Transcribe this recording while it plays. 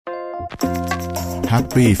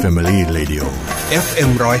Happy Family Radio FM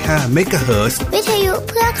 105 MHz วิทยุ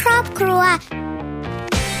เพื่อครอบครัว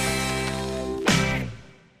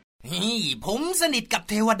ผมสนิทกับ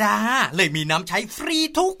เทวดาเลยมีน้ำใช้ฟรี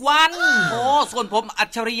ทุกวันโอ้ส่วนผมอัจ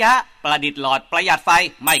ฉริยะประดิษฐ์หลอดประหยัดไฟ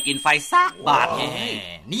ไม่กินไฟสักบาท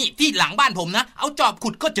นี่ที่หลังบ้านผมนะเอาจอบขุ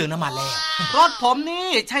ดก็เจอน้ำมันแล้วรถผมนี่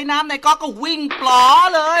ใช้น้ำในก๊อกก็วิ่งปลอ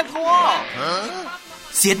เลยพ่อ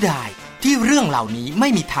เสียดายที่เรื่องเหล่านี้ไม่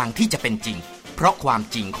มีทางที่จะเป็นจริงเพราะความ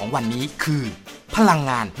จริงของวันนี้คือพลัง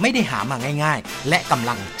งานไม่ได้หามาง่ายๆและกำ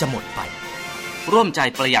ลังจะหมดไปร่วมใจ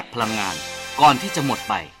ประหยัดพลังงานก่อนที่จะหมด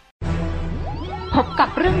ไปพบกับ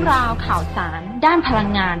เรื่องราวข่าวสารด้านพลัง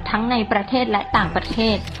งานทั้งในประเทศและต่างประเท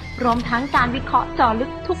ศรวมทั้งการวิเคราะห์เจาะลึ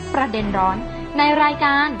กทุกประเด็นร้อนในรายก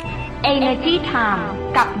าร Energy Time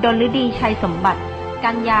กับดลฤดีชัยสมบัติ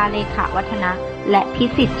กัญญาเลขาวัฒนะและพิ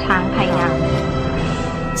สิทธิ์ช้างไพงาม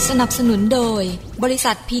สนับสนุนโดยบริ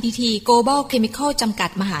ษัท PTT Global Chemical จำกัด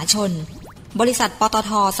มหาชนบริษัทปต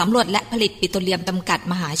ท.สำรวจและผลิตปิโตรเลียมจำกัด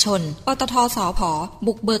มหาชนปตท.สผ.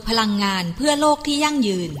บุกเบิกพลังงานเพื่อโลกที่ยั่ง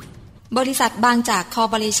ยืนบริษัทบางจากคอร์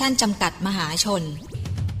ปอเรชั่นจำกัดมหาชน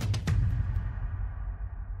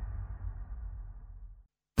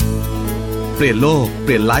เปลี่ยนโลกเป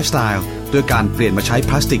ลี่ยนไลฟ์สไตล์ด้วยการเปลี่ยนมาใช้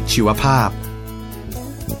พลาสติกชีวภาพ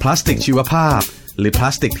พลาสติกชีวภาพหรือพลา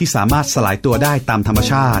สติกที่สามารถสลายตัวได้ตามธรรม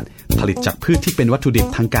ชาติผลิตจากพืชที่เป็นวัตถุดิบ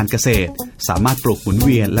ทางการเกษตรสามารถปลูกหมุนเ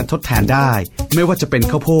วียนและทดแทนได้ไม่ว่าจะเป็น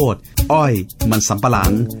ข้าวโพดอ้อยมันสำปะหลั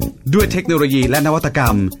งด้วยเทคโนโลยีและนวัตกรร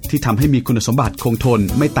มที่ทำให้มีคุณสมบัติคงทน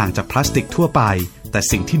ไม่ต่างจากพลาสติกทั่วไปแต่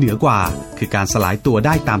สิ่งที่เหนือกว่าคือการสลายตัวไ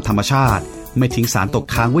ด้ตามธรรมชาติไม่ทิ้งสารตก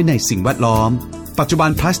ค้างไว้ในสิ่งแวดล้อมปัจจุบัน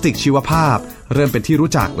พลาสติกชีวภาพเริ่มเป็นที่รู้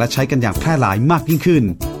จักและใช้กันอย่างแพร่หลายมากยิ่งขึ้น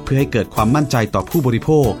เพื่อให้เกิดความมั่นใจต่อผู้บริโภ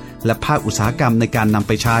คและภาคอุตสาหกรรมในการนำไ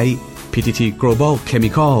ปใช้ PTT Global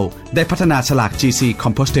Chemical ได้พัฒนาฉลาก GC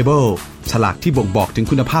Compostable ฉลากที่บ่งบอกถึง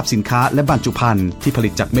คุณภาพสินค้าและบรรจุภัณฑ์ที่ผลิ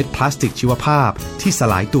ตจากเม็ดพลาสติกชีวภาพที่ส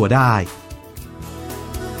ลายตัวได้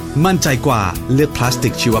มั่นใจกว่าเลือกพลาสติ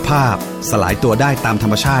กชีวภาพสลายตัวได้ตามธร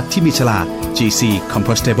รมชาติที่มีฉลาก GC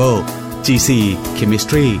Compostable GC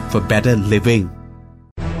Chemistry for Better Living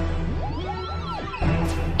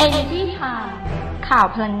Energy Time ข่าว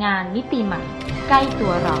พลังงานมิติใหม่ใกล้ตั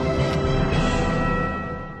วเรา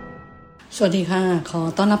สวัสดีค่ะขอ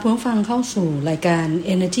ต้อนรับผู้ฟังเข้าสู่รายการ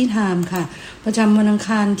Energy Time ค่ะประจำวันอังค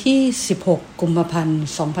ารที่16กุมภาพันธ์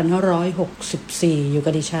2564อยู่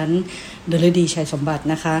กับดิฉันดลฤดีชัยสมบัติ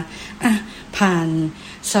นะคะผ่าน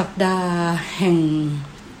สัปดาห์แห่ง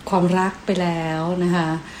ความรักไปแล้วนะคะ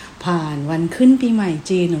ผ่านวันขึ้นปีใหม่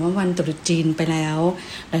จีนหรือว่าวันตรุษจีนไปแล้ว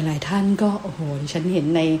หลายๆท่านก็โอ้โหฉันเห็น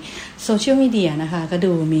ในโซเชียลมีเดียนะคะก็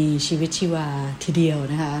ดูมีชีวิตชีวาทีเดียว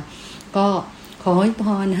นะคะก็ขออวยพ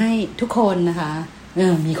รให้ทุกคนนะคะ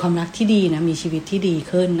มีความรักที่ดีนะมีชีวิตที่ดี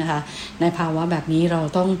ขึ้นนะคะในภาวะแบบนี้เรา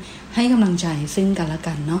ต้องให้กำลังใจซึ่งกันและ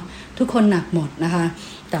กันเนาะทุกคนหนักหมดนะคะ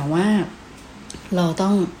แต่ว่าเราต้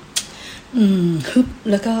องฮึบ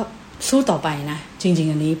แล้วก็สู้ต่อไปนะจริง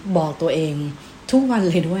ๆอันนี้บอกตัวเองทุกวัน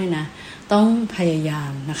เลยด้วยนะต้องพยายา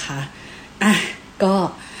มนะคะก็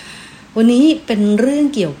วันนี้เป็นเรื่อง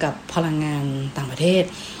เกี่ยวกับพลังงานต่างประเทศ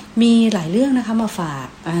มีหลายเรื่องนะคะมาฝาก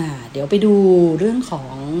เดี๋ยวไปดูเรื่องขอ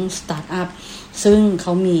งสตาร์ทอัพซึ่งเข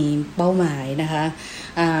ามีเป้าหมายนะคะ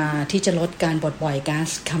ที่จะลดการปล่อยก๊าซ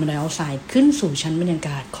คาร์บอนไดออกไซด์ขึ้นสู่ชั้นบรรยาก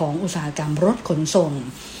าศของอุตสาหกรรมรถขนส่ง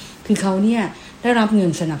คือเขาเนี่ยได้รับเงิ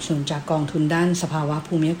นสนับสนุนจากกองทุนด้านสภาวะ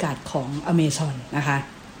ภูมิอากาศของอเมซอนนะคะ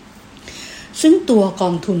ซึ่งตัวกอ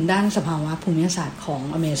งทุนด้านสภาวะภูมิศาสตร์ของ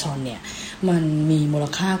อเมซอนเนี่ยมันมีมูล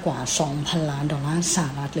ค่ากว่า $2,000 ล้านสห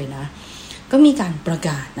รัฐเลยนะก็มีการประ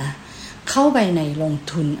กาศนะเข้าไปลง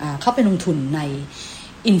ทุนใน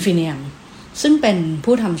Infinium ซึ่งเป็น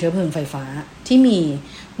ผู้ทำเชื้อเพลิงไฟฟ้าที่มี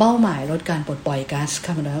เป้าหมายลดการปลดปล่อยก๊าซค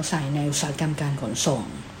าร์บอนไดออกไซด์ในอุตสาหกรรมการขนส่ง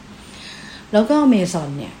แล้วก็เมซอน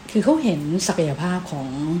เนี่ยคือเขาเห็นศักยภาพของ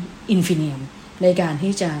Infinium ในการ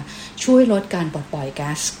ที่จะช่วยลดการปลดปล่อยก๊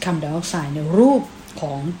าซคาร์บอนไดออกไซด์ในรูปข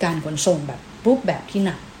องการขนส่งแบบรูปแบบที่ห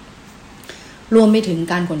นักรวมไปถึง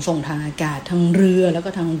การขนส่งทางอากาศทั้งเรือแล้วก็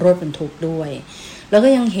ทั้งรถบรรทุกด้วยแล้วก็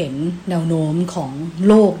ยังเห็นแนวโน้มของ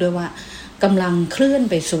โลกด้วยว่ากำลังเคลื่อน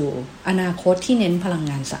ไปสู่อนาคตที่เน้นพลัง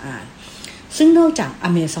งานสะอาดซึ่งนอกจาก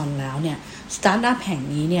Amazon แล้วเนี่ยสตาร์ทอัพแห่ง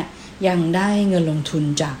นี้เนี่ยยังได้เงินลงทุน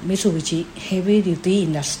จาก Mitsubishi Heavy Duty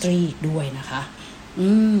Industry ด้วยนะคะ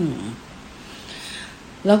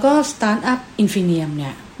แล้วก็สตาร์ทอัพ Infinium เนี่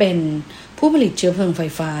ยเป็นผู้ผลิตเชื้อเพลิงไฟ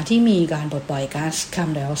ฟ้าที่มีการปลดปล่อยก๊าซคาร์บ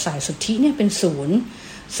อนไดออกไซด์สุทธิเนี่ยเป็นศูนย์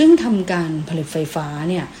ซึ่งทำการผลิตไฟฟ้า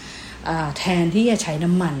เนี่ยแทนที่จะใช้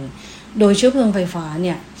น้ำมันโดยเชื้อเพลิงไฟฟ้าเ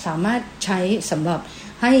นี่ยสามารถใช้สำหรับ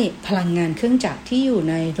ให้พลังงานเครื่องจักรที่อยู่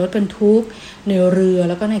ในรถบรรทุกในเรือ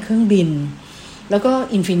แล้วก็ในเครื่องบินแล้วก็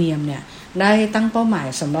อินฟิเนียมเนี่ยได้ตั้งเป้าหมาย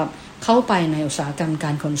สำหรับเข้าไปในอุตสาหกรรมก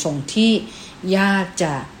ารขนส่งที่อยาก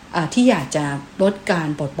จะลดการ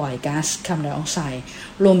ปลดปล่อยก๊าซคาร์บอนไดออกไซด์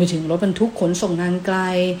รวมไปถึงรถบรรทุกขนส่งทางไกล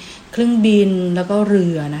เครื่องบินแล้วก็เรื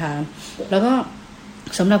อนะคะแล้วก็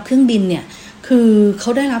สำหรับเครื่องบินเนี่ยคือเข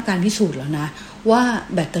าได้รับการพิสูจน์แล้วนะว่า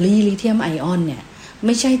แบตเตอรี่ลิเธียมไอออนเนี่ยไ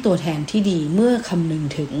ม่ใช่ตัวแทนที่ดีเมื่อคำนึง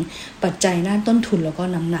ถึงปัจจัยด้านต้นทุนแล้วก็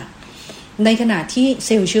น้ำหนักในขณะที่เซ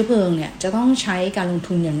ลล์เชื้อเพลิงเนี่ยจะต้องใช้การลง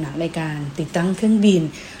ทุนอย่างหนักในการติดตั้งเครื่องบิน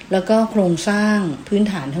แล้วก็โครงสร้างพื้น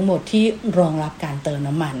ฐานทั้งหมดที่รองรับการเติม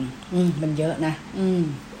น้ำมันมันเยอะนะ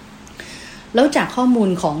แล้วจากข้อมูล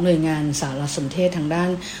ของหน่วยงานสารสนเทศทางด้าน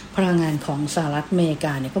พลังงานของสหรัฐอเมริก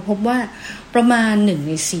าเนี่ยก็พบว่าประมาณ1 ใ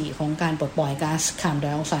น 4ของการปลดปล่อยก๊าซคาร์บอนไดอ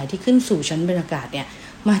อกไซด์ที่ขึ้นสู่ชั้นบรรยากาศเนี่ย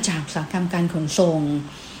มาจากอุตสาหกรรมการขนส่ง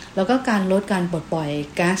แล้วก็การลดการปลดปล่อย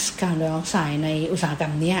ก๊าซคาร์บอนไดออกไซด์ในอุตสาหกรร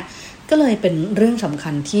มเนี้ยก็เลยเป็นเรื่องสำคั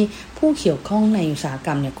ญที่ผู้เกี่ยวข้องในอุตสาหกร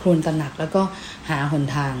รมเนี่ยควรตระหนักแล้วก็หาหน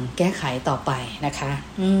ทางแก้ไขต่อไปนะคะ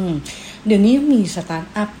เดี๋ยวนี้มีสตาร์ท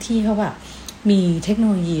อัพที่เขาแบบมีเทคโน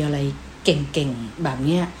โลยีอะไรเก่งๆแบบ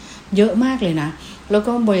นี้เยอะมากเลยนะแล้ว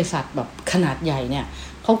ก็บริษัทแบบขนาดใหญ่เนี่ย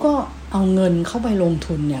เขาก็เอาเงินเข้าไปลง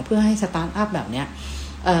ทุนเนี่ยเพื่อให้สตาร์ทอัพแบบเนี้ย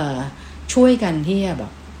ช่วยกันที่จะแบ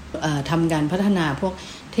บทำการพัฒนาพวก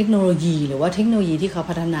เทคโนโลยีหรือว่าเทคโนโลยีที่เขา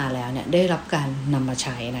พัฒนาแล้วเนี่ยได้รับการนำมาใ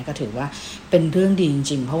ช้นะก็ถือว่าเป็นเรื่องดีจ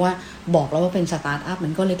ริงๆเพราะว่าบอกแล้วว่าเป็นสตาร์ทอัพมั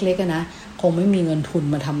นก็เล็กๆนะคงไม่มีเงินทุน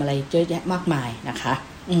มาทำอะไรเยอะแยะมากมายนะคะ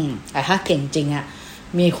แต่ถ้าเก่งจริงอ่ะ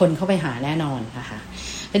มีคนเข้าไปหาแน่นอนนะคะ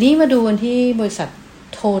ทีนี้มาดูกันที่บริษัท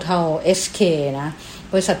Total SK นะ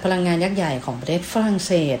บริษัทพลังงานยักษ์ใหญ่ของประเทศฝรั่งเ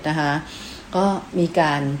ศสนะคะก็มีก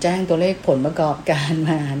ารแจ้งตัวเลขผลประกอบการ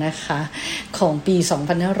มานะคะของปี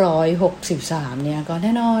2563เนี่ยก็แ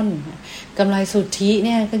น่นอนกำไรสุทธิเ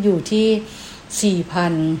นี่ยก็อยู่ที่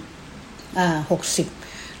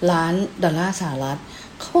 4,060 ล้านดอลลาร์สหรัฐ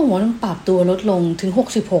เขาบอกว่ามันปรับตัวลดลงถึง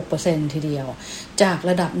 66% ทีเดียวจาก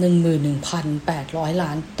ระดับ 11,800 ล้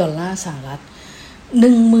านดอลลาร์สหรัฐ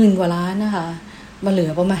 10,000 กว่าล้านนะคะมาเหลื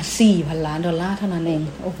อประมาณ 4,000 ล้านดอลลาร์เท่านั้นเอง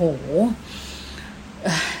โอ้โห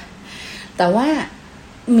แต่ว่า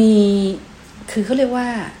มีคือเขาเรียกว่า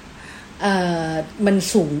มัน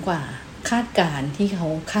สูงกว่าคาดการที่เขา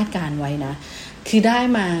คาดการไว้นะคือได้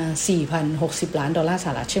มา 4,060 ล้านดอลลาร์ส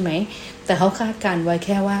หรัฐใช่ไหมแต่เขาคาดการไว้แ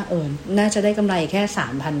ค่ว่าน่าจะได้กำไรแค่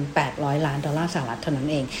 3,800 ล้านดอลลาร์สหรัฐเท่านั้น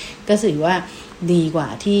เองก็ถือว่าดีกว่า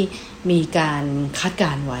ที่มีการคาดก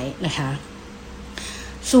ารไว้นะคะ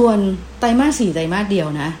ส่วนไตรมาส 4ไตรมาสเดียว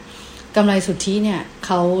นะกำไรสุทธิเนี่ยเ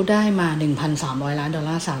ขาได้มา 1,300 ล้านดอล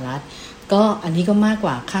ลาร์สหรัฐก็อันนี้ก็มากก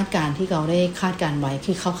ว่าคาดการที่เขาได้คาดการไว้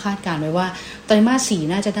คือเขาคาดการไว้ว่าไตรมาส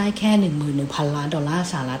 4น่าจะได้แค่ 11,000 ล้านดอลลาร์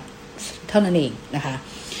สหรัฐเท่านั้นเองนะคะ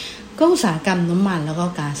ก็อุตสาหกรรมน้ำมันแล้วก็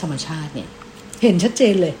ก๊าซธรรมชาติเนี่ยเห็นชัดเจ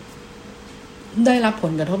นเลยได้รับผ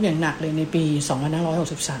ลกระทบอย่างหนักเลยในปี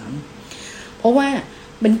2563เพราะว่า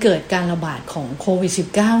มันเกิดการระบาดของโควิด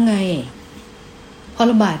 -19 ไงพอ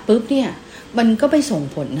ระบาดปุ๊บเนี่ยมันก็ไปส่ง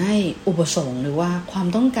ผลให้อุปสงค์หรือว่าความ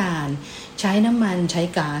ต้องการใช้น้ำมันใช้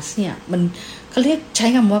ก๊าซเนี่ยมันเขาเรียกใช้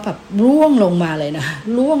คำว่าแบบร่วงลงมาเลยนะ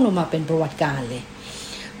ร่วงลงมาเป็นประวัติการเลย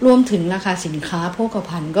รวมถึงราคาสินค้าโภค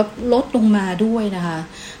ภัณฑ์ก็ลดลงมาด้วยนะคะ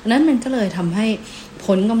นั้นมันก็เลยทำให้ผ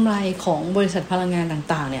ลกำไรของบริษัทพลังงาน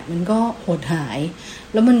ต่างๆเนี่ยมันก็หดหาย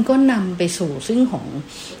แล้วมันก็นำไปสู่ซึ่งของ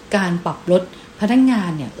การปรับลดพนักงาน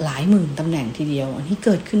เนี่ยหลายหมื่นตำแหน่งทีเดียวอันนี้เ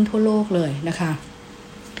กิดขึ้นทั่วโลกเลยนะคะ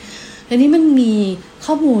ทีนี้มันมี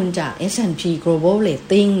ข้อมูลจาก S&P Global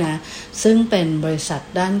Rating นะซึ่งเป็นบริษัท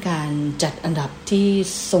ด้านการจัดอันดับที่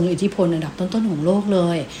ทรงอิทธิพลอันดับต้นๆของโลกเล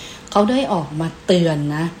ยเขาได้ออกมาเตือน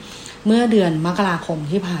นะเมื่อเดือนมกราคม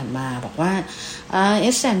ที่ผ่านมาบอกว่า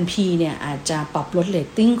S&P เนี่ยอาจจะปรับลดเรต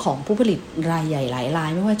ติ้งของผู้ผลิตรายใหญ่หลายราย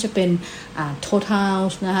ไม่ว่าจะเป็นTotal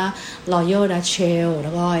นะคะ Royal Dutch Shell แ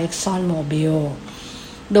ล้วก็ Exxon Mobil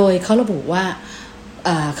โดยเขาระบุว่า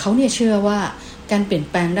เขาเนี่ยเชื่อว่าการเปลี่ยน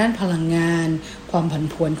แปลงด้านพลังงานความผัน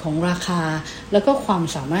ผวนของราคาแล้วก็ความ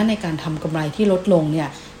สามารถในการทำกำไรที่ลดลงเนี่ย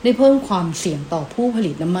ได้เพิ่มความเสี่ยงต่อผู้ผ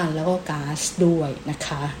ลิตน้ำมันแล้วก็ก๊าซด้วยนะค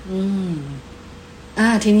ะ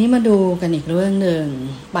ทีนี้มาดูกันอีกเรื่องหนึ่ง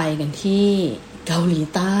ไปกันที่เกาหลี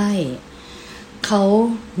ใต้เขา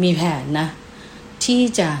มีแผนนะที่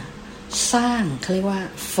จะสร้างเขาเรียกว่า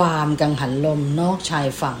ฟาร์มกังหันลมนอกชาย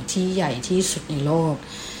ฝั่งที่ใหญ่ที่สุดในโลก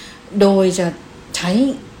โดยจะใช้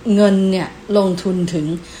เงินเนี่ยลงทุนถึง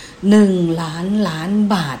1 ล้านล้าน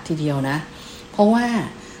บาททีเดียวนะเพราะว่า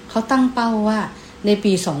เขาตั้งเป้าว่าใน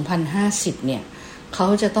ปี2050เนี่ยเขา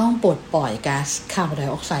จะต้องปลดปล่อยก๊าซคาร์บอนไดอ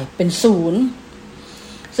อกไซด์เป็น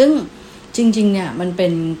0ซึ่ง จริงๆเนี่ยมันเป็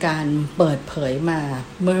นการเปิดเผยมา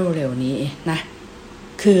เมื่อเร็วนี้นะ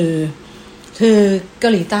คือเกา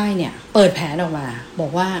หลีใต้เนี่ยเปิดแผนออกมาบอ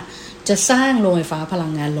กว่าจะสร้างโรงไฟฟ้าพลั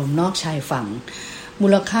งงานลมนอกชายฝั่งมู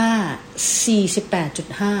ลค่า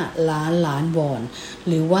 48.5 ล้านวอน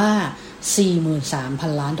หรือว่า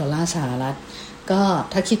 43,000 ล้านดอลลาร์สหรัฐก็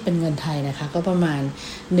ถ้าคิดเป็นเงินไทยนะคะก็ประมาณ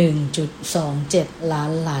 1.27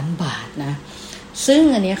 ล้านบาทนะซึ่ง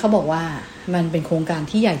อันนี้เขาบอกว่ามันเป็นโครงการ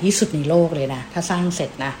ที่ใหญ่ที่สุดในโลกเลยนะถ้าสร้างเสร็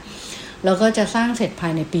จนะแล้วก็จะสร้างเสร็จภา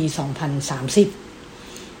ยในปี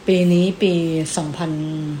 2030 ปีนี้ปี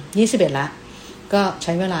 2021 ละก็ใ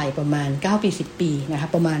ช้เวลาประมาณ9 ปี 10 ปีนะคะ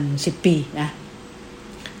ประมาณ10 ปีนะ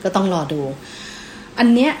ก็ต้องรอดูอัน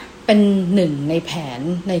เนี้ยเป็นหนึ่งในแผน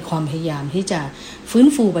ในความพยายามที่จะฟื้น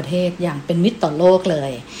ฟูประเทศอย่างเป็นมิตรต่อโลกเล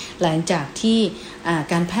ยหลังจากที่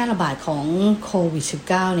การแพร่ระบาดของโควิด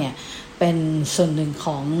 -19 เนี่ยเป็นส่วนหนึ่งข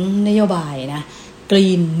องนโยบายนะ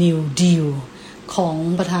Green New Deal ของ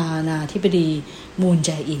ประธานาธิบดีมูนแจ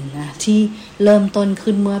อินนะที่เริ่มต้น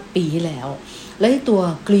ขึ้นเมื่อปีที่แล้วและตัว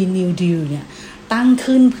Green New Deal เนี่ยตั้ง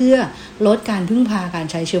ขึ้นเพื่อลดการพึ่งพาการ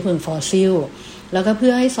ใช้เชื้อเพลิงฟอสซิลแล้วก็เพื่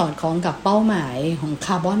อให้สอดคล้องกับเป้าหมายของค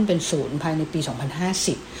าร์บอนเป็นศูนย์ภายในปี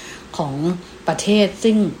 2050 ของประเทศ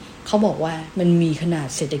ซึ่งเขาบอกว่ามันมีขนาด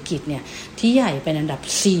เศรษฐกิจเนี่ยที่ใหญ่เป็นอันดับ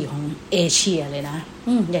4ของเอเชียเลยนะ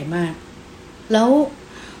ใหญ่มากแล้ว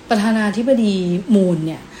ประธานาธิบดีมูนเ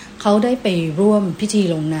นี่ยเขาได้ไปร่วมพิธี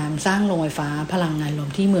ลงนามสร้างโรงไฟฟ้าพลังงานลม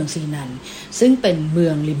ที่เมืองซีนันซึ่งเป็นเมื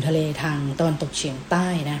องริมทะเลทางตะวันตกเฉียงใต้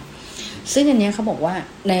นะซึ่งอันนี้เขาบอกว่า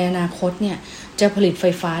ในอนาคตเนี่ยจะผลิตไฟ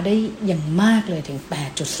ฟ้าได้อย่างมากเลยถึง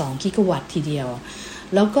 8.2 กิกะวัตต์ทีเดียว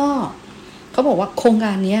แล้วก็เขาบอกว่าโครงก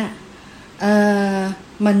ารนี้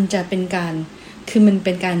มันจะเป็นการคือมันเ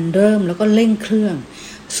ป็นการเริ่มแล้วก็เร่งเครื่อง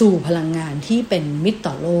สู่พลังงานที่เป็นมิตร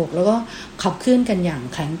ต่อโลกแล้วก็ขับเคลื่อนกันอย่าง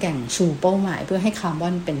แข็งแกร่งสู่เป้าหมายเพื่อให้คาร์บอ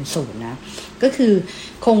นเป็นศูนย์นะก็คือ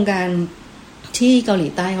โครงการที่เกาหลี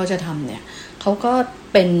ใต้เขาจะทำเนี่ยเขาก็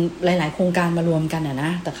เป็นหลายๆโครงการมารวมกันน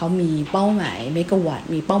ะแต่เขามีเป้าหมายเมกะวัตต์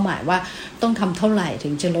มีเป้าหมายว่าต้องทำเท่าไหร่ถึ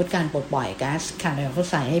งจะลดการปลดปล่อยก๊าซคาร์บอนไดออก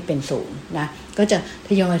ไซด์ให้เป็นศูนย์นะก็จะท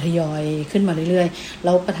ยอยขึ้นมาเรื่อยๆแ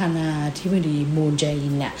ล้วประธานาธิบดีมูนแจอิ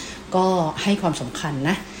นเนี่ยก็ให้ความสำคัญ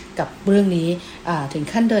นะกับเรื่องนี้ถึง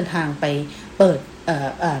ขั้นเดินทางไปเปิด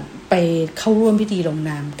ไปเข้าร่วมพิธีลง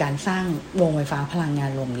นามการสร้างโรงไฟฟ้าพลังงา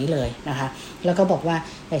นลมนี้เลยนะคะแล้วก็บอกว่า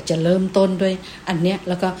อยากจะเริ่มต้นด้วยอันเนี้ย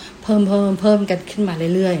แล้วก็เพิ่มกันขึ้นมา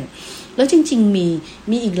เรื่อยๆแล้วจริงๆ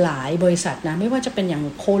มีอีกหลายบริษัทนะไม่ว่าจะเป็นอย่าง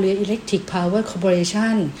Korea Electric Power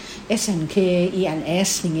Corporation SNK E&S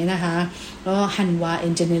อย่างเงี้ยนะคะแล้ว Hanwha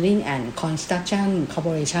Engineering and Construction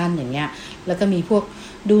Corporation อย่างเงี้ยแล้วก็มีพวก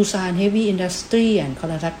Doosan Heavy Industry and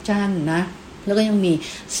Construction นะแล้วก็ยังมี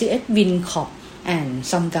CS Wincop and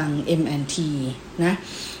Samgang M&T นะ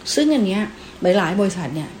ซึ่งอันเนี้ยหลายๆบริษัท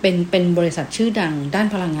เนี่ยเป็นบริษัทชื่อดังด้าน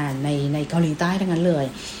พลังงานในเกาหลีใต้ทั้งนั้นเลย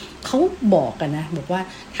เขาบอกกันนะบอกว่า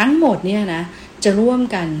ทั้งหมดเนี่ยนะจะร่วม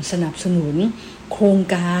กันสนับสนุนโครง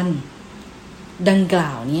การดังกล่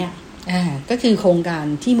าวเนี่ยก็คือโครงการ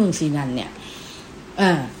ที่เมืองซีนันเนี่ย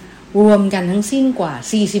รวมกันทั้งสิ้นกว่า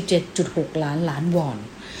 47.6 ล้านวอน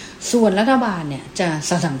ส่วนรัฐบาลเนี่ยจะ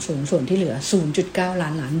สนับสนุนส่วนที่เหลือ 0.9 ล้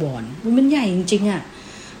านวอนมันใหญ่จริง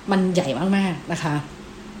ๆมันใหญ่มากๆนะคะ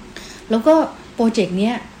แล้วก็โปรเจกต์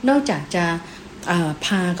นี้นอกจากจะพ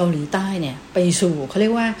าเกาหลีใต้เนี่ยไปสู่เขาเรี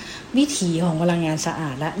ยกว่าวิถีของพลังงานสะอา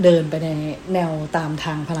ดและเดินไปในแนวตามท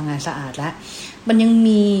างพลังงานสะอาดและมันยัง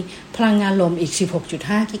มีพลังงานลมอีก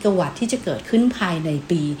 16.5 กิกะวัตต์ที่จะเกิดขึ้นภายใน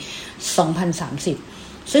ปี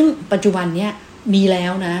 2030 ซึ่งปัจจุบันเนี้ยมีแล้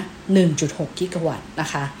วนะ 1.6 กิกะวัตต์นะ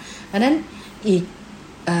คะอันนั้นอีก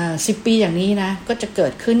10 ปีอย่างนี้นะก็จะเกิ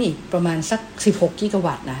ดขึ้นอีกประมาณสัก16 กิกะ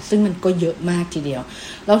วัตต์นะซึ่งมันก็เยอะมากทีเดียว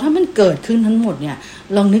แล้วถ้ามันเกิดขึ้นทั้งหมดเนี่ย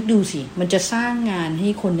ลองนึกดูสิมันจะสร้างงานให้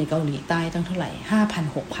คนในเกาหลีใต้ตั้งเท่าไหร่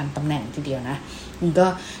 5,000-6,000 ตำแหน่งทีเดียวนะมันก็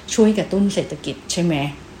ช่วยกระตุ้นเศรษฐกิจใช่ไหม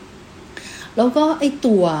แล้วก็ไอ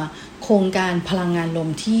ตัวโครงการพลังงานลม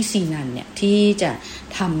ที่ซีนันเนี่ยที่จะ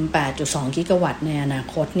ทำ 8.2 กิกะวัตต์ในอนา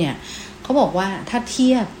คตเนี่ยเขาบอกว่าถ้าเที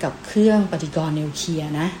ยบกับเครื่องปฏิกรณ์นิวเคลียร์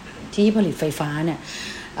นะที่ผลิตไฟฟ้าเนี่ย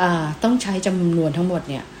ต้องใช้จำนวนทั้งหมด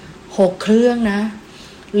เนี่ย6เครื่องนะ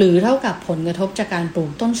หรือเท่ากับผลกระทบจากการปลู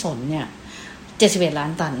กต้นสนเนี่ย71 ล้า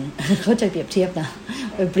นตันเขาจะเปรียบเทียบนะ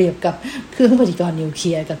ไปเปรียบกับเครื่องปฏิกรณ์นิวเค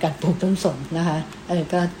ลียร์กับการปลูกต้นสนนะคะ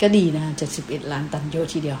ก็ดีนะ71 ล้านตันเยอะ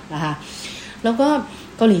ทีเดียวนะคะแล้วก็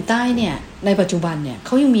เกาหลีใต้เนี่ยในปัจจุบันเนี่ยเข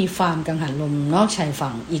ายังมีฟาร์มกังหันลมนอกชาย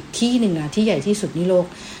ฝั่งอีกที่หนึ่งนะที่ใหญ่ที่สุดในโ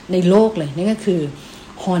ลกเลยนั่นก็คือ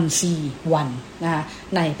ฮอนซีวันนะคะ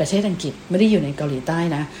ในประเทศอังกฤษไม่ได้อยู่ในเกาหลีใต้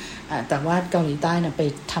นะแต่ว่าเกาหลีใต้นะไป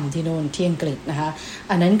ทำที่โน่นที่อังกฤษนะคะ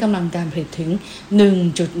อันนั้นกำลังการผลิตถึง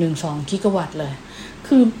 1.12 กิกะวัตต์เลยค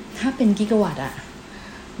คือถ้าเป็นกิกะวัตต์อ่ะ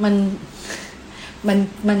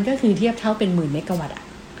มันก็คือเทียบเท่าเป็น10,000 เมกะวัตต์อ่ะ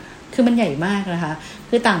คือมันใหญ่มากนะคะ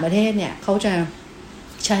คือต่างประเทศเนี่ยเขาจะ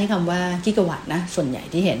ใช้คำว่ากิกะวัตต์นะส่วนใหญ่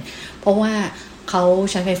ที่เห็นเพราะว่าเขา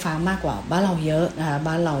ใช้ไฟฟ้ามากกว่าบ้านเราเยอะนะคะ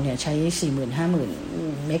บ้านเราเนี่ยใช้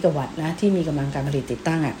 40,000-50,000 เมกะวัตต์นะที่มีกำลังการผลิตติด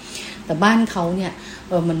ตั้งอ่ะแต่บ้านเขาเนี่ย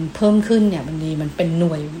มันเพิ่มขึ้นเนี่ยมันเป็นห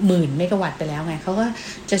น่วย10,000 เมกะวัตต์ไปแล้วไงเขาก็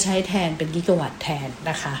จะใช้แทนเป็นกิกะวัตต์แทน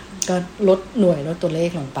นะคะก็ลดหน่วยลดตัวเลข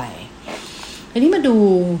ลงไปทีนี้มาดู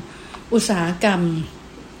อุตสาหกรรม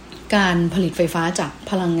การผลิตไฟฟ้าจาก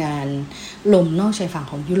พลังงานลมนอกชายฝั่ง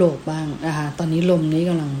ของยุโรปบ้างนะคะตอนนี้ลมนี้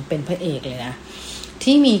กำลังเป็นพระเอกเลยนะ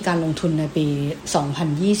ที่มีการลงทุนในปี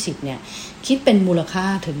 2020 เนี่ยคิดเป็นมูลค่า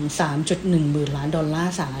ถึง 3.1 หมื่นล้านดอลลา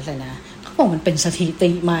ร์สหรัฐเลยนะเขาบอกมันเป็นสถิติ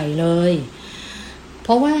ใหม่เลยเพ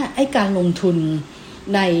ราะว่าไอ้การลงทุน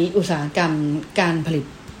ในอุตสาหกรรมการผลิต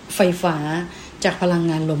ไฟฟ้าจากพลัง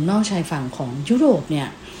งานลมนอกชายฝั่งของยุโรปเนี่ย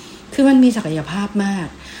คือมันมีศักยภาพมาก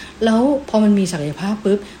แล้วพอมันมีศักยภาพ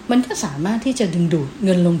ปุ๊บมันก็สามารถที่จะดึงดูดเ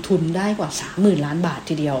งินลงทุนได้กว่า 30,000 ล้านบาท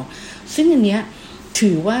ทีเดียวซึ่งอันเนี้ย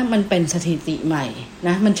ถือว่ามันเป็นสถิติใหม่น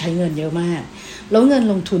ะมันใช้เงินเยอะมากแล้วเงิน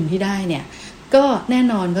ลงทุนที่ได้เนี่ยก็แน่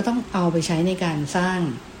นอนก็ต้องเอาไปใช้ในการสร้าง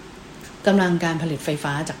กำลังการผลิตไฟ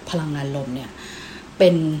ฟ้าจากพลังงานลมเนี่ยเป็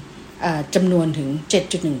นจำนวนถึง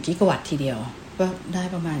 7.1 กิกะวัตต์ทีเดียวก็ได้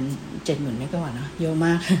ประมาณ 70,000 เมกะวัตต์นะเยอะม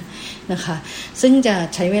ากนะคะซึ่งจะ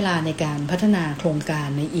ใช้เวลาในการพัฒนาโครงการ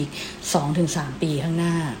ในอีก 2-3 ปีข้างห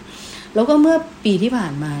น้าแล้วก็เมื่อปีที่ผ่า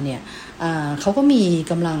นมาเนี่ยเขาก็มี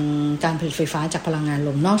กำลังการผลิตไฟฟ้าจากพลังงานล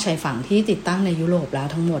มนอกชายฝั่งที่ติดตั้งในยุโรปแล้ว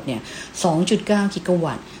ทั้งหมดเนี่ย 2.9 กิกะ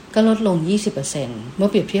วัตต์ก็ลดลง 20% เมื่อ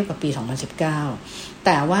เปรียบเทียบกับปี 2019 แ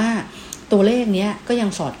ต่ว่าตัวเลขนี้ก็ยัง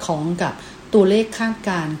สอดคล้องกับตัวเลขคาด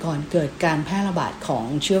การณ์ก่อนเกิดการแพร่ระบาดของ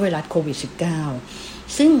เชื้อไวรัสโควิด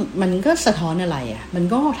 -19 ซึ่งมันก็สะท้อนอะไรมัน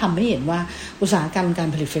ก็ทำให้เห็นว่าอุตสาหกรรมการ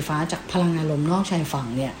ผลิตไฟฟ้าจากพลังงานลมนอกชายฝั่ง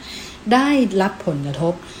เนี่ยได้รับผลกระท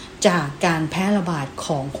บจากการแพร่ระบาดข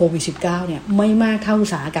องโควิด -19 เนี่ยไม่มากเท่าอุ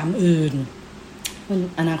ตสาหกรรมอื่นมัน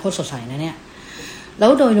อนาคตสดใสนะเนี่ยแล้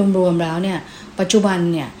วโดยรวมๆแล้วเนี่ยปัจจุบัน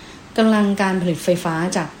เนี่ยกำลังการผลิตไฟฟ้า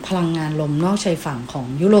จากพลังงานลมนอกชายฝั่งของ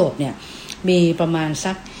ยุโรปเนี่ยมีประมาณ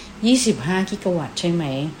สัก25 กิกะวัตต์ใช่ไหม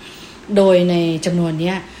โดยในจำนวน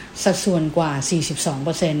นี้สัดส่วนกว่า 42%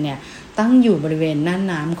 เนี่ยตั้งอยู่บริเวณน่าน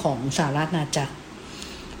น้ำของสหรัฐอาณาจักร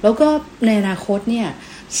แล้วก็ในอนาคตเนี่ย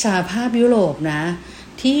สหภาพยุโรปนะ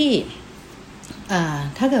ที่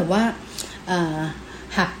ถ้าเกิดว่า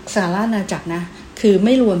หักสหรัฐอาณาจักรนะคือไ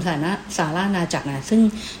ม่รวมสหรัฐอาณาจักรนะซึ่ง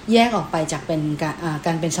แยกออกไปจากเป็นก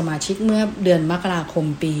ารเป็นสมาชิกเมื่อเดือนมกราคม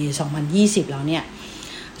ปี 2020 แล้วเนี่ย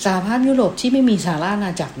สหภาพยุโรปที่ไม่มีสหรัฐอาณ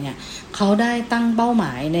าจักรเนี่ยเขาได้ตั้งเป้าหม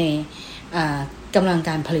ายในกำลังก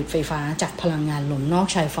ารผลิตไฟฟ้าจากพลังงานลมนอก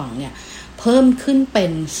ชายฝั่งเนี่ยเพิ่มขึ้นเป็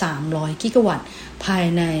น300 กิกะวัตต์ภาย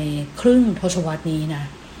ในครึ่งทศวรรษนี้นะ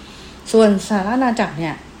ส่วนสหรัฐอาณาจักรเนี่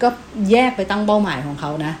ยก็แยกไปตั้งเป้าหมายของเข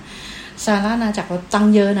านะสหรัฐอาณาจักรเขาตั้ง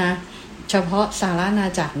เยอะนะเฉพาะสหรัฐอาณา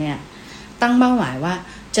จักรเนี่ยตั้งเป้าหมายว่า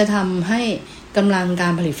จะทำให้กำลังกา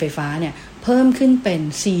รผลิตไฟฟ้าเนี่ยเพิ่มขึ้นเป็น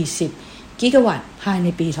40 กิกะวัตต์ภายใน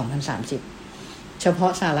ปี 2030 เฉพา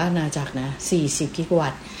ะสหรัฐอาณาจักรนะ40 กิกะวั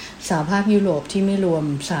ตต์สหภาพยุโรปที่ไม่รวม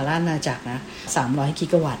สหรัฐอาณาจักรนะ300 กิ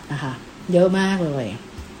กะวัตต์นะคะเยอะมากเลย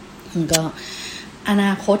ก็อน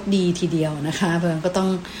าคตดีทีเดียวนะคะเพื่อนก็ต้อง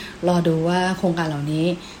รอดูว่าโครงการเหล่านี้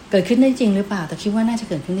เกิดขึ้นได้จริงหรือเปล่าแต่คิดว่าน่าจะ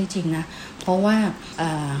เกิดขึ้นได้จริงนะเพราะว่า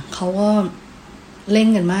เขาก็เล่น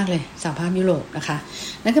กันมากเลยสหภาพยุโรปนะคะ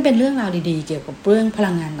นั่นก็เป็นเรื่องราวดีๆเกี่ยวกับเรื่องพ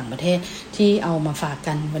ลังงานต่างประเทศที่เอามาฝาก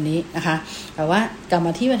กันวันนี้นะคะแต่ว่ากลับม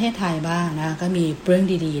าที่ประเทศไทยบ้างนะก็มีเรื่อง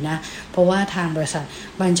ดีๆนะเพราะว่าทางบริษัท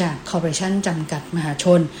บางจากคอร์ปอเรชั่นจำกัดมหาช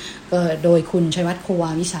นก็โดยคุณชัยวัฒน์ โควา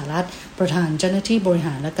วิสารัตน์ประธานเจ้าหน้าที่บริห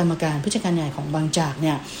ารและกรรมการผู้จัดการใหญ่ของบางจากเ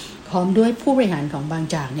นี่ยพร้อมด้วยผู้บริหารของบาง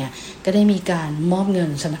จากเนี่ยก็ได้มีการมอบเงิน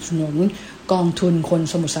สนับสนุนกองทุนคน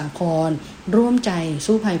สมุทรสาครร่วมใจ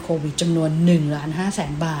สู้ภัยโควิดจำนวน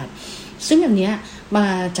 1,500,000 บาทซึ่งอันเนี้ยมา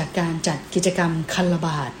จากการจัดกิจกรรมคันละบ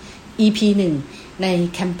าท EP 1 ใน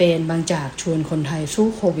แคมเปญบางจากชวนคนไทยสู้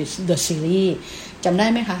โควิด The Series จำได้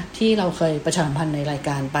ไหมคะที่เราเคยประชาสัมพันธ์ในรายก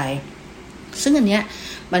ารไปซึ่งอันเนี้ย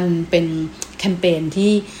มันเป็นแคมเปญ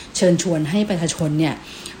ที่เชิญชวนให้ประชาชนเนี่ย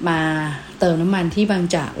มาเติมน้ำมันที่บาง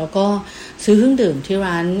จากแล้วก็ซื้อเครื่องดื่มที่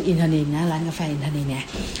ร้านอินทนินนะร้านกาแฟอินทนินเนี่ย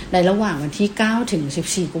ในระหว่างวันที่9ถึง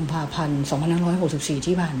14กุมภาพันธ์2564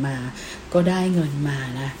ที่ผ่านมาก็ได้เงินมา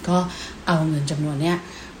นะก็เอาเงินจำนวนเนี้ย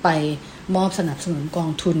ไปมอบสนับสนุนกอ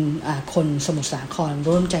งทุนคนสมุทรสาคร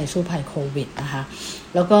ร่วมใจสู้ภัยโควิดนะคะ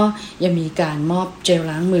แล้วก็ยังมีการมอบเจล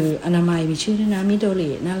ล้างมืออนามัยมีชื่อด้วยนะมิโด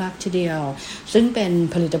ริน่ารักทีเดียวซึ่งเป็น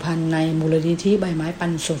ผลิตภัณฑ์ในมูลนิ นิธิใบไม้ปั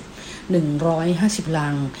นสุข150 ลั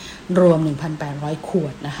งรวม 1,800 ขว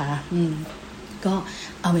ดนะคะก็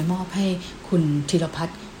เอาไปมอบให้คุณธีรพัฒ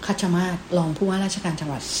น์คัชมาศรองผู้ว่าราชการจัง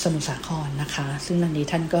หวัดสมุทรสาครนะคะซึ่งตอนนี้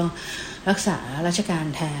ท่านก็รักษาราชการ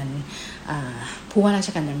แทนผู้ว่าราช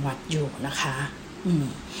การจังหวัดอยู่นะคะ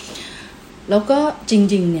แล้วก็จ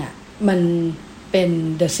ริงๆเนี่ยมันเป็น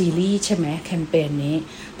The Series ใช่ไหมแคมเปญนี้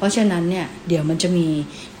เพราะฉะนั้นเนี่ยเดี๋ยวมันจะมี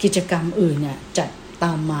กิจกรรมอื่นเนี่ยจัดต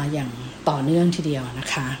ามมาอย่างต่อเนื่องทีเดียวนะ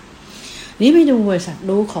คะนี่ไปดูบริษัท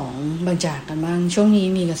ลูกของบางจากกันบ้างช่วงนี้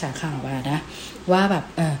มีกระแสข่าวมานะว่าแบบ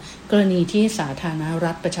กรณีที่สาธารณ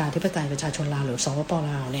รัฐประชาธิปไตยประชาชนลาวหรือสปป.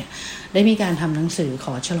ลาวเนี่ยได้มีการทำหนังสือข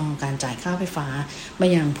อชะลอการจ่ายค่าไฟฟ้ามา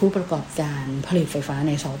ยังผู้ประกอบการผลิตไฟฟ้าใ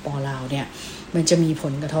นสปป.ลาวเนี่ยมันจะมีผ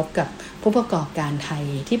ลกระทบกับผู้ประกอบการไทย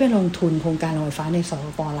ที่ไปลงทุนโครงการโรงไฟฟ้าในสป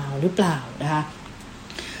ป.ลาวหรือเปล่านะคะ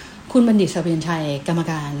คุณบัณฑิตเสวียนชัยกรรม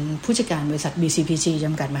การผู้จัดการบริษัท BCPG จ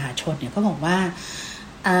ำกัดมหาชนเนี่ยก็บอกว่า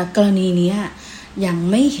กรณีนี้ยัง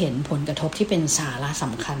ไม่เห็นผลกระทบที่เป็นสาระส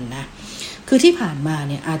ำคัญนะคือที่ผ่านมา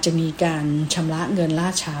เนี่ยอาจจะมีการชำระเงินล่า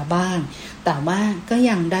ช้าบ้างแต่ว่าก็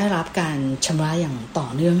ยังได้รับการชำระอย่างต่อ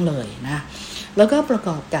เนื่องเลยนะแล้วก็ประก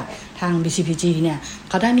อบกับทาง BCPG เนี่ย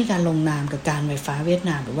เขาได้มีการลงนามกับการไฟฟ้าเวียด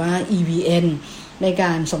นามหรือว่า EVN ในก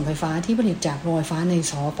ารส่งไฟฟ้าที่ผลิตจากโรงไฟฟ้าใน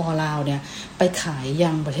สปป.ลาวเนี่ยไปขาย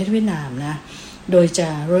ยังประเทศเวียดนามนะโดยจะ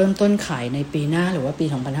เริ่มต้นขายในปีหน้าหรือว่าปี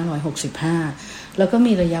 2565 แล้วก็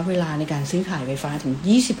มีระยะเวลาในการซื้อขายไฟฟ้าถึง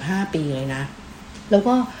25 ปีเลยนะแล้ว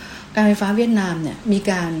ก็การไฟฟ้าเวียดนามเนี่ยมี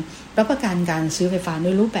การรับประกันการซื้อไฟฟ้าด้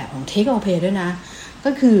วยรูปแบบของ Take or Pay ด้วยนะ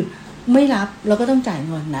ก็คือไม่รับแล้วก็ต้องจ่าย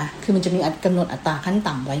เงินนะคือมันจะมีกำหนดอัตราขั้น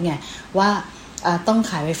ต่ำไว้ไงว่าต้อง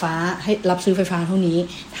ขายไฟฟ้าให้รับซื้อไฟฟ้าเท่านี้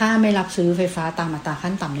ถ้าไม่รับซื้อไฟฟ้าตามอัตรา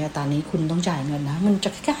ขั้นต่ำในอัตรานี้คุณต้องจ่ายเงินนะมันจะ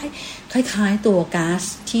คล้ายตัวก๊าซ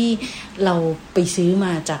ที่เราไปซื้อม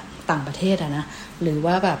าจากต่างประเทศนะหรือ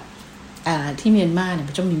ว่าแบบที่เมียนมาเนี่ย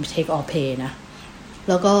มันจะมี Take or Pay นะ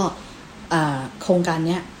แล้วก็โครงการเ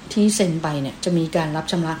นี้ยที่เซ็นไปเนี่ยจะมีการรับ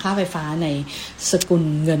ชำระค่าไฟฟ้าในสกุล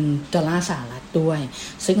เงินดอลลาร์สหรัฐด้วย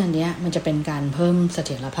ซึ่งอันเนี้ยมันจะเป็นการเพิ่มเส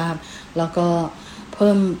ถียรภาพแล้วก็เ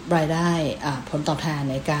พิ่มรายได้ผลตอบแทน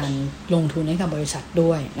ในการลงทุนให้กับบริษัท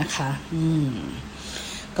ด้วยนะคะ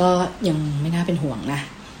ก็ยังไม่น่าเป็นห่วงนะ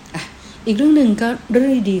อีกเรื่องหนึ่งก็เรื่อ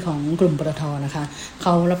งดีของกลุ่มปตท.นะคะเข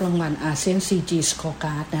ารับรางวัลอาเซียน CG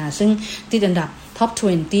Scorecard นะซึ่งติดอันดับ Top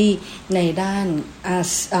 20 ในด้าน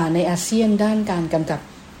ในอาเซียนด้านการกำกับ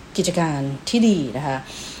กิจการที่ดีนะคะ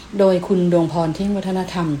โดยคุณดวงพรเที่ยงวัฒน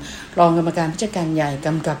ธรรมรองกรรมการผู้จัดการใหญ่ก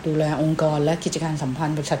ำกับดูแลองค์กรและกิจการสัมพัน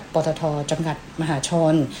ธ์บริษัทปตท.จำกัดมหาช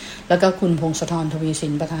นแล้วก็คุณพงศธรทวีสิ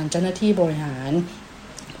นประธานเจ้าหน้าที่บริหาร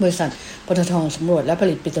บริษัทปตท.สำรวจและผ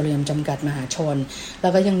ลิตปิโตรเลียมจำกัดมหาชนแล้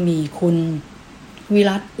วก็ยังมีคุณวิ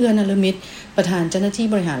รัตเอื้อนฤมิตรประธานเจ้าหน้าที่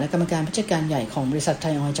บริหารและกรรมการผู้จัดการใหญ่ของบริษัทไท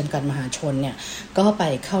ยออยล์จำกัดมหาชนเนี่ยก็ไป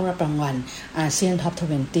เข้ารับรางวัลอาเซียนท็อป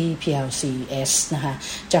 20 PLCS นะคะ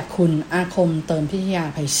จากคุณอาคมเติมพิทยา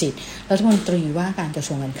ภัยศิษฐ์รัฐมนตรีว่าการกระท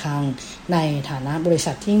รวงการคลังในฐานะบริ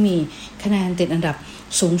ษัทที่มีคะแนนติดอันดับ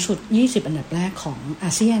สูงสุด20อันดับแรกของอ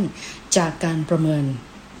าเซียนจากการประเมิน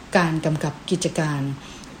การกำกับกิจการ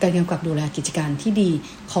การกำกับดูแลกิจการที่ดี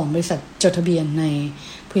ของบริษัทจดทะเบียนใน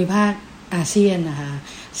ภูมิภาคอาเซียนนะคะ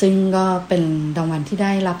ซึ่งก็เป็นรางวัลที่ไ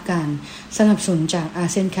ด้รับการสนับสนุนจาก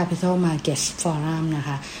ASEAN Capital Markets Forum นะค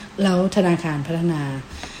ะแล้วธนาคารพัฒนา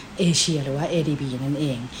เอเชียหรือว่า ADB นั่นเอ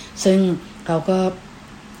งซึ่งเขาก็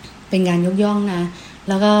เป็นการยกย่องนะ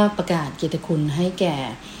แล้วก็ประกาศเกียรติคุณให้แก่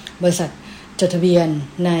บริษัทจดทะเบียน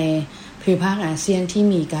ในภูมิภาคอาเซียนที่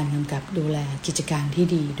มีการกำกับดูแลกิจการที่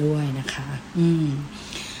ดีด้วยนะคะ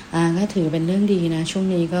ก็ถือเป็นเรื่องดีนะช่วง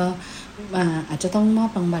นี้ก็อาจจะต้องมอบ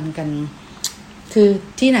รางวัลกันคือ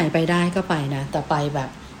ที่ไหนไปได้ก็ไปนะแต่ไปแบบ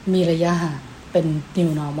มีระยะห่างเป็น new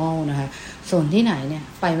normal นะคะส่วนที่ไหนเนี่ย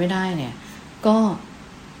ไปไม่ได้เนี่ย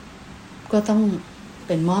ก็ต้องเ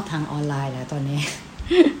ป็นมอบทางออนไลน์แล้วตอนนี้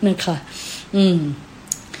นะคะ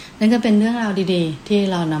นั่นก็เป็นเรื่องราวดีๆที่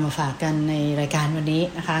เรานำมาฝากกันในรายการวันนี้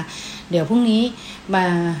นะคะเดี๋ยวพรุ่งนี้มา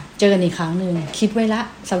เจอกันอีกครั้งหนึ่งคิดไว้ละ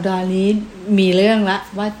สัปดาห์นี้มีเรื่องละ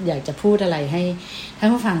ว่าอยากจะพูดอะไรให้ท่าน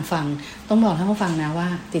ผู้ฟังฟังต้องบอกท่านผู้ฟังนะว่า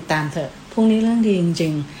ติดตามเถอะพรุ่งนี้เรื่องดีจริ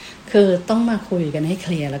งๆคือต้องมาคุยกันให้เค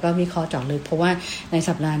ลียร์แล้วก็วิเคราะห์เจาะลึกเพราะว่าใน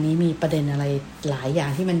สัปดาห์นี้มีประเด็นอะไรหลายอย่าง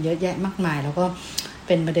ที่มันเยอะแยะมากมายแล้วก็เ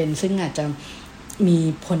ป็นประเด็นซึ่งอาจจะมี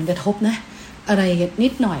ผลกระทบนะอะไรนิ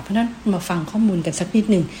ดหน่อยเพราะนั้นมาฟังข้อมูลกันสักนิด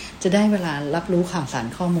หนึ่งจะได้เวลารับรู้ข่าวสาร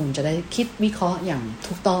ข้อมูลจะได้คิดวิเคราะห์อย่าง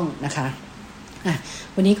ถูกต้องนะคะ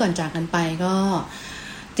วันนี้ก่อนจากกันไปก็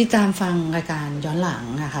ติดตามฟังรายการย้อนหลัง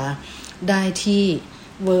นะคะได้ที่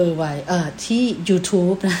ที่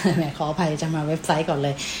YouTube นะขออภัยจะมาเว็บไซต์ก่อนเล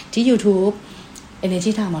ยที่ YouTube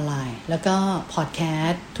Energy Time Online แล้วก็พอดแคส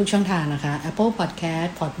ต์ทุกช่องทางนะคะ Apple Podcast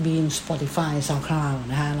Podbean Spotify SoundCloud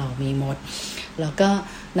นะคะเรามีหมดแล้วก็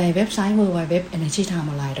ในเว็บไซต์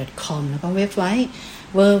www.energytimeonline.com แล้วก็เว็บไซต์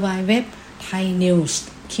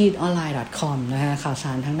www.thainews-online.com นะคะข่าวส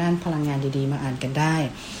ารทางด้านพลังงานดีๆมาอ่านกันได้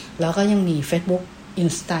แล้วก็ยังมี Facebook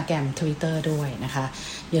Instagram Twitter ด้วยนะคะ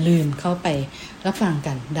อย่าลืมเข้าไปรับฟัง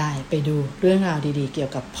กันได้ไปดูเรื่องราวดีๆเกี่ย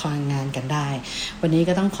วกับพลังงานกันได้วันนี้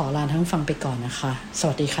ก็ต้องขอลาท่านฟังไปก่อนนะคะส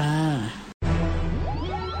วัสดีค่ะ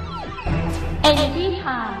Energy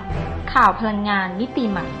Time ข่าวพลังงานมิติ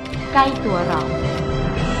ใหม่ใกล้ตัวเรา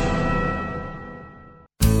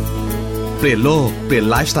เปลี่ยนโลกเปลี่ยน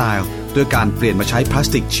ไลฟ์สไตล์ด้วยการเปลี่ยนมาใช้พลาส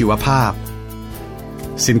ติกชีวภาพ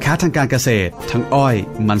สินค้าทางการเกษตรทั้งอ้อย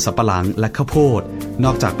มันสำปะหลังและข้าวโพดน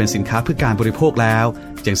อกจากเป็นสินค้าเพื่อการบริโภคแล้ว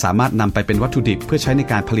ยังสามารถนำไปเป็นวัตถุดิบเพื่อใช้ใน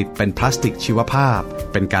การผลิตเป็นพลาสติกชีวภาพ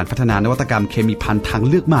เป็นการพัฒนานวัตกรรมเคมีภัณฑ์ทาง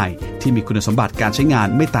เลือกใหม่ที่มีคุณสมบัติการใช้งาน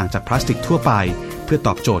ไม่ต่างจากพลาสติกทั่วไปเพื่อต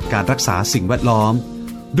อบโจทย์การรักษาสิ่งแวดล้อม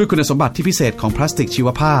ด้วยคุณสมบัติที่พิเศษของพลาสติกชีว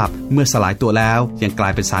ภาพเมื่อสลายตัวแล้วยังกลา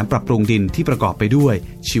ยเป็นสารปรับปรุงดินที่ประกอบไปด้วย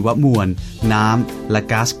ชีวมวลน้ำและ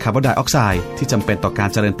ก๊าซคาร์บอนไดออกไซด์ที่จำเป็นต่อการ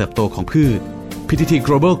เจริญเติบโตของพืชPTT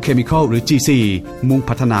Global Chemical หรือ GC มุ่ง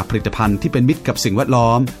พัฒนาผลิตภัณฑ์ที่เป็นมิตรกับสิ่งแวดล้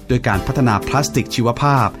อมโดยการพัฒนาพลาสติกชีวภ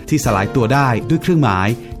าพที่สลายตัวได้ด้วยเครื่องหมาย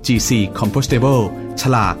GC Compostable ฉ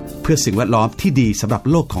ลาดเพื่อสิ่งแวดล้อมที่ดีสำหรับ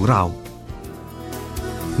โลกของเรา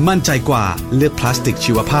มั่นใจกว่าเลือกพลาสติก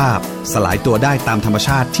ชีวภาพสลายตัวได้ตามธรรมช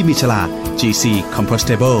าติที่มีฉลาก GC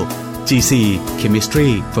Compostable GC Chemistry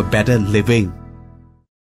for Better Living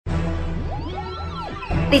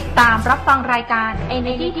ติดตามรับฟังรายการ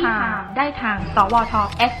Energy Time ได้ทางสวท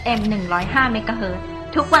FM 105 MHz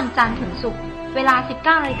ทุกวันจันทร์ถึงศุกร์เวลา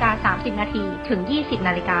 19:30 น. ถึง 20:00 น.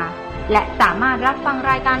 และสามารถรับฟัง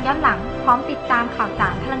รายการย้อนหลังพร้อมติดตามข่าวสา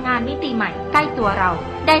รพลังงานมิติใหม่ใกล้ตัวเรา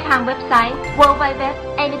ได้ทางเว็บไซต์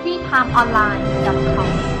www.energytimeonline.com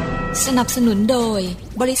สนับสนุนโดย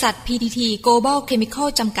บริษัท PTT Global Chemical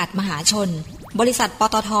จำกัดมหาชนบริษัทป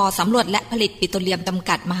ตท.สำรวจและผลิตปิโตรเลียมจำ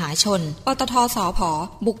กัดมหาชนปตท.สผ.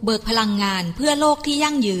บุกเบิกพลังงานเพื่อโลกที่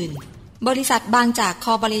ยั่งยืนบริษัทบางจากค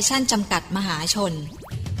อร์ปอเรชั่นจำกัดมหาชน